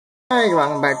Hi,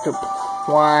 welcome back to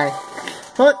Why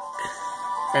Hook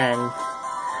and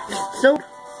so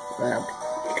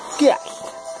yes.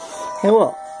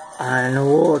 Hello, I'm the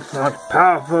world's most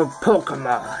powerful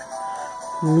Pokemon,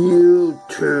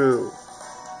 Mewtwo.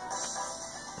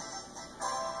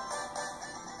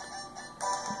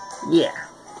 Yeah.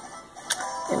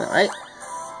 Anyway,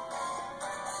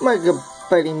 my good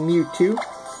buddy Mewtwo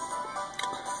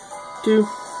to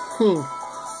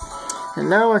and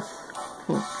now it's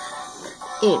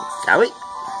in, shall we?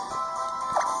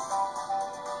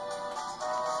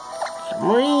 So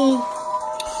we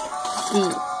see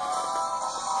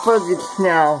focus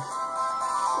now.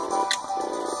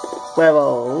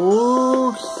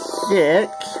 Level 6.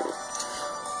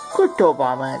 Good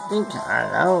Obama, I think. I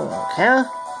don't know.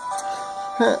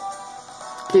 Okay.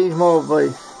 These more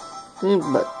boys.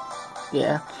 But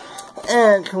yeah.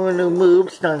 And some new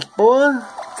moves, Stun Spore.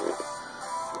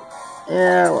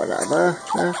 Yeah, whatever.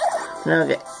 Now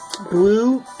get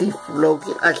Blue,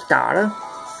 Defloki, a starter.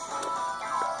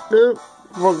 Blue,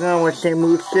 we're going with the same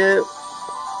moveset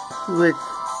with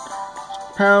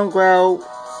Pound, Growl,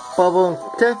 Bubble, and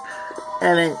Stick.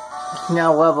 And then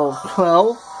now level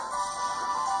 12.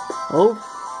 Oh,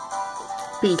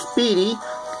 be speedy.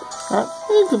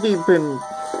 It could be pretty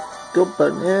good,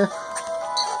 but yeah.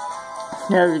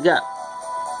 Now we got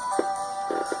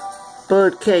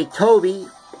Bird K Toby,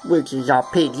 which is our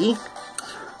piggy,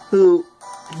 who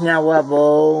now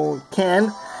level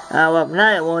 10. Level 9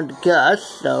 I wanted to Gus,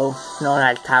 so no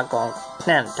attack on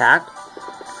 10 attack.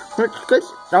 Which good,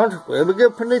 sounds really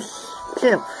good for this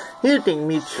gym. You think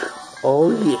me?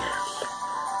 Oh yes.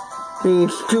 Being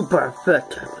super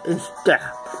effective instead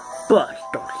of bust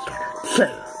those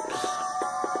chance.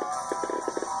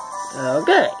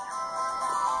 Okay.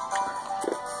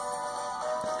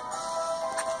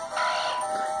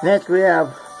 Next we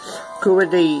have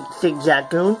the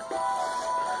Zigzagoon,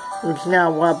 which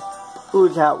now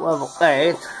who's at level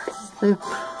 8.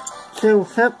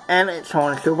 And it's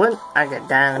on super. I get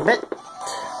down a bit.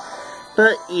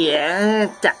 But yeah,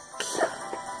 that's.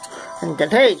 And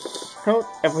today, so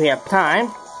if we have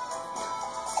time,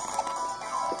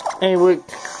 and we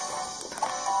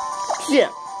yeah.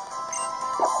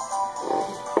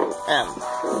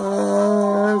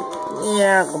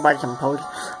 Yeah, I'll go buy some posts.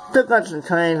 Still got some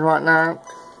trains and whatnot.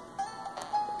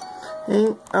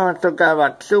 And I still got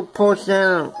about 2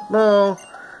 potions. Well,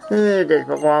 this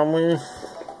was wrong with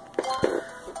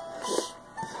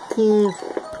me.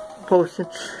 Potion.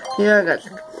 Yeah, I got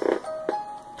some.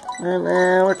 And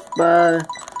let's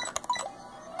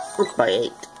buy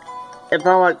 8. If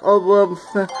I like over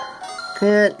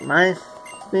can't my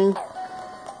thing.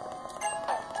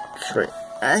 Sweet.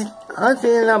 I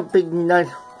think I'm big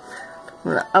nice.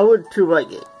 I would too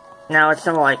like it. Now I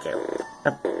don't like it.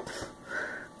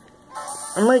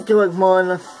 I might do it more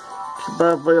than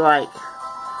probably like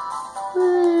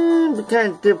it's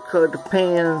kind of difficult to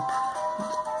pan.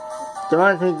 The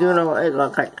one thing do know it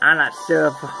looks like I'm not sure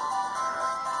if,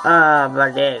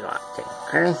 but there you go.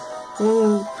 Okay.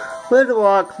 Little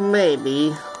walk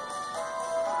maybe.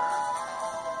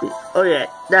 Oh yeah,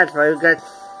 that's right. We got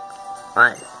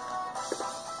fine.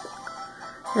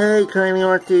 Hey, can you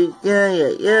want to?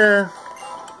 Yeah.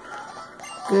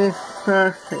 Good,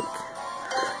 perfect.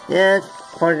 Yes,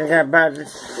 point I got about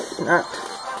this. Not.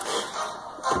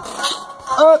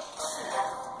 Oh!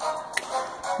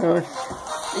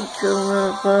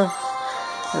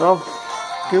 Hello?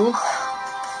 Cool?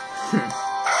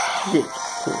 This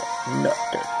cool.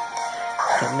 Nothing.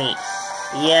 To me.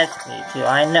 Yes, me too,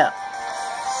 I know.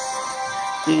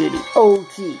 Beauty.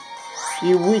 OT.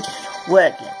 You wish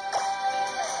working.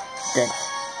 Then,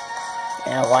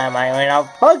 and why am I going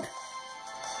off bug?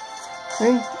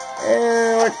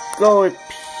 Let's go with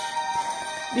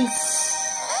this.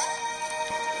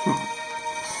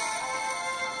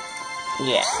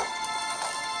 Yeah.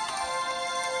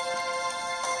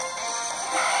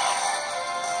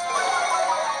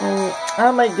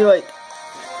 I might do like,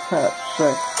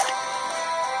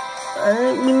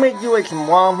 we might do like some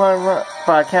Walmart,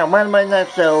 but I can't randomize that,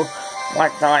 so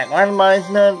what's not randomize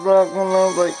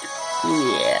Nuzlocke, like,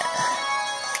 yeah.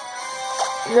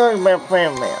 No, my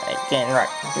family, I can't right.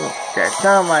 There's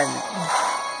some like,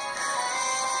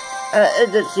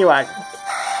 let's see what,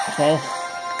 okay.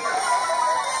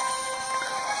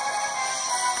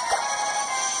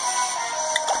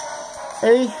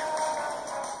 Hey.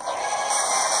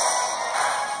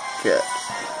 Good.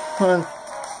 1,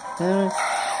 2,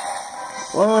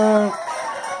 1.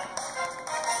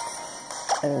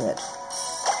 And then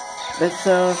this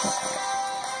goes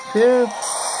 2.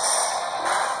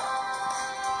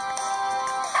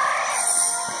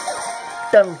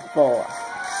 Done for.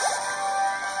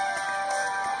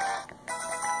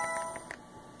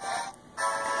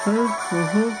 Oh.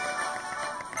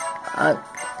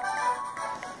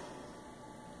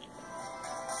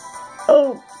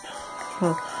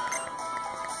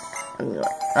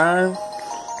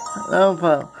 No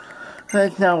problem.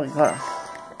 That's not what car.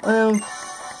 I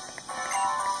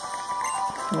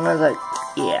was like,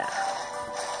 yeah.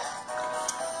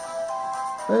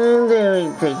 And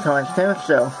then we take time to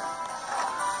so.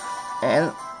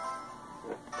 And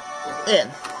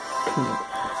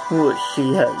we'll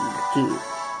see how you do.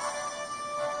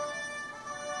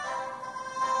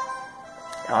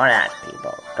 Don't ask,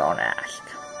 people. Don't ask.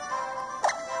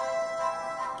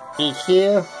 He's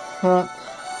here, huh?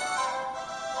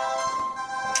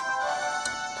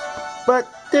 But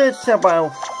this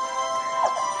about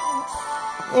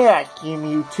asking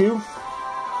you two.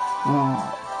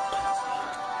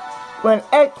 When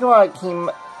X and Y came,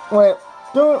 when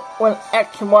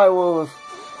X and Y was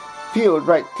viewed,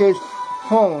 right? This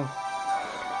phone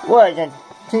wasn't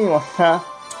seen, huh?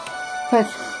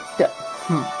 Let's go.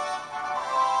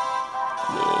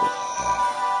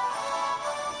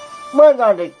 We're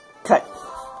going to cut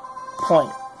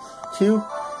point 2.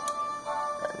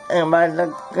 And by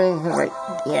looking like,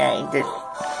 yeah, just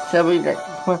somebody that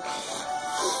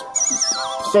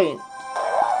saying,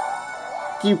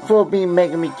 you for being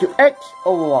making me to X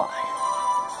or Y?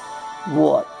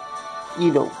 What?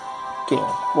 You don't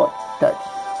care what that's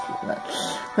not.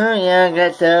 Oh yeah, I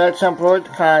guess some pros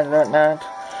and cons right now.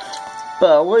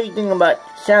 But what do you think about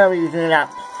some using that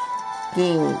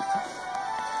thing?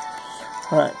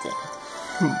 Right there.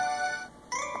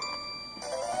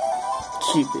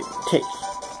 Cheap in taste.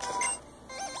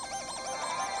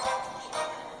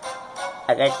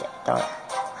 I guess I don't.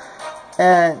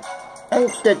 And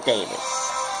Mr. David.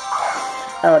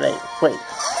 Oh, wait.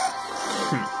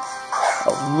 A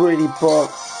really bug.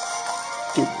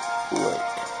 Good work.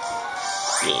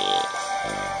 Yeah.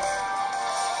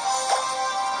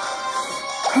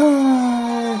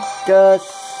 Just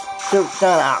shoot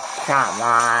up. Come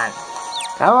on.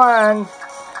 Come on.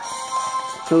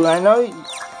 So I know you.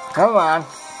 Come on.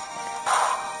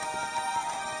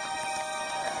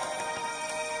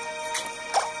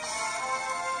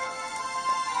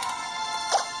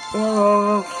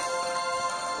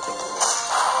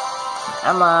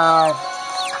 Come on.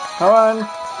 Come on.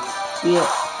 Yeah.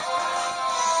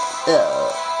 Yeah.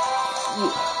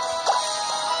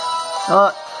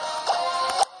 Oh.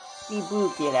 You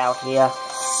boot it out here.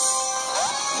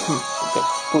 Get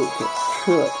boot it.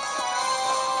 Good.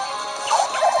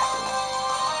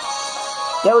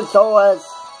 Those doors.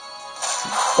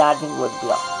 That thing would be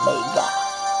amazing.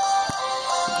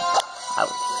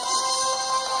 Out.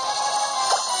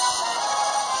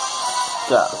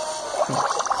 Go.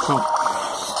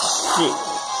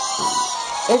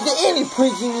 Is there any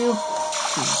prison in you?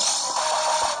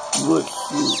 Would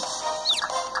you?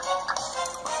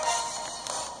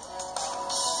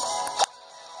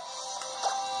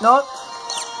 Not.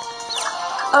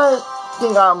 I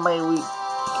think I may read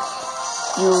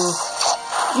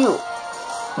you.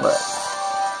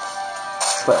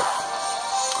 But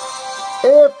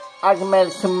if I can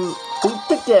manage to beat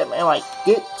the game and like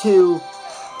get to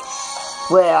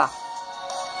where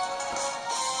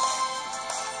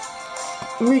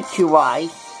reach you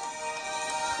wise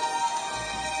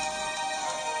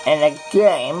in a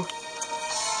game,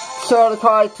 so to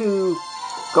try to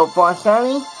go for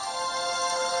Sunny.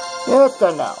 Yes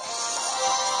or no?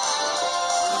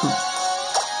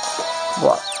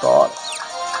 What God?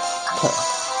 Okay.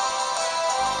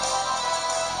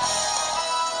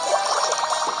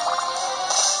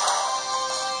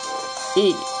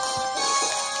 Easy.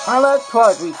 I like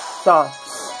try to restart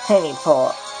any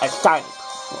for a tiny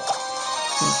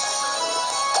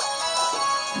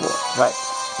right.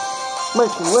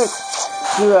 Make it work.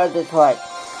 You are just right.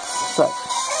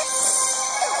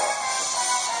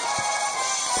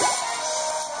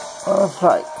 That's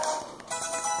right.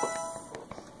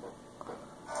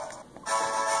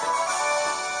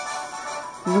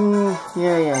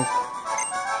 Yeah.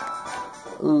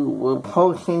 Ooh, we're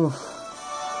posting.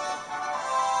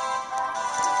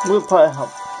 We'll probably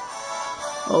help.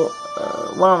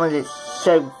 One of them just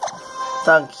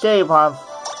save on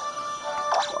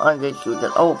this with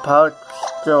an old power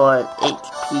store at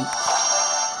HP.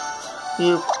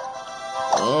 You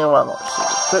want to see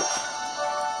the trick.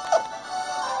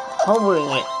 Hovering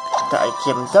it, touch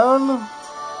him down.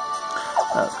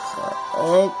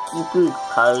 Okay, keep it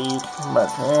carried, but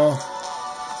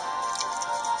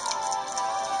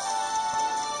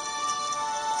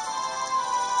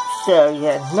so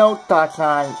yeah, no thoughts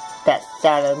on that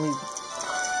side of me.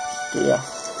 Yeah,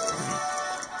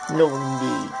 no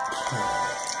need.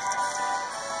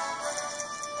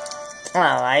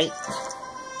 Alright.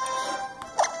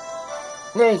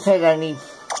 They said I need.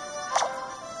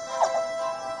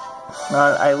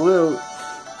 I will.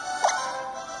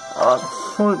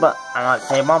 But I'm not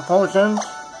saving my potions.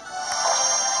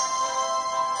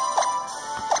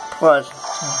 Plus.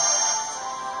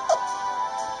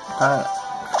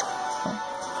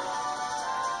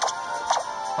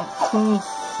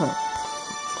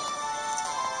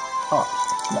 Oh,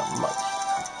 not much.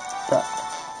 But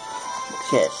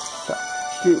just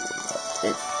shoot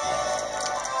it.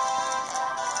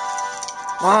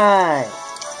 Why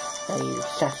are you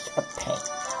such a pain?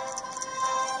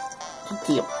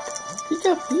 Did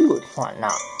your viewers want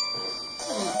not?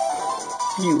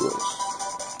 Viewers.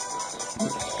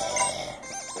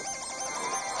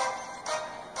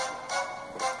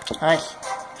 Nice.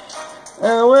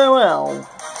 Well.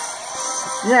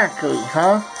 Exactly,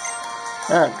 huh?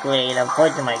 Oh, great, I'm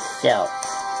pointing myself.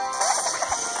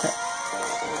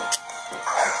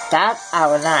 That I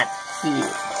will not see.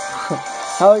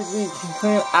 How is we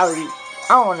concerned? I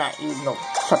will not eat no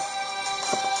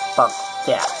fuck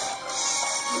that.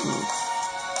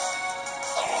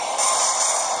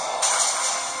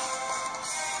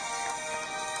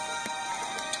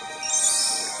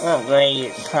 Oh, great,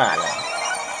 it's hot.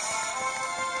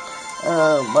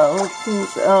 But it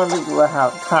seems I don't think we'll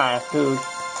have time to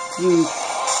do.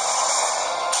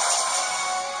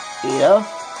 Yeah,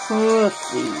 let's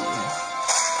see.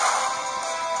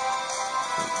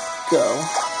 Go.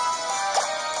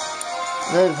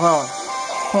 There's one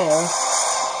here.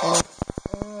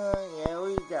 Yeah,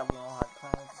 we got more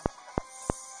time.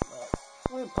 But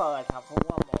we probably have for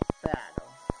one more battle.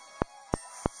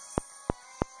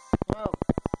 Oh,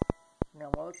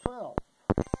 number 12.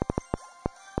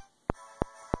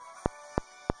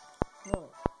 No.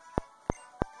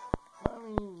 I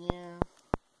mean, yeah.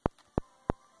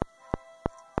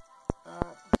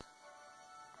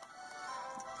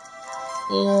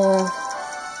 Yeah.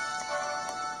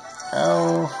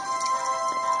 Oh.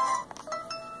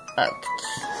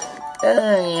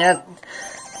 Yeah.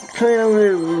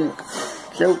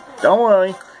 So, don't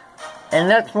worry. And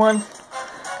next one,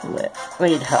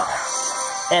 read her.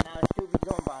 And I'll still be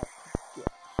going by it.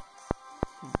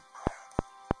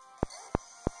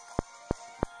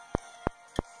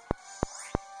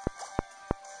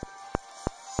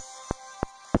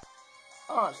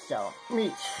 Also,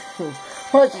 me too.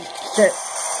 What's it?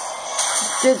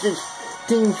 This is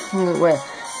things where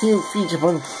you feature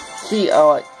from see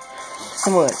our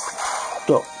someone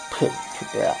don't put to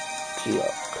that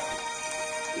deal.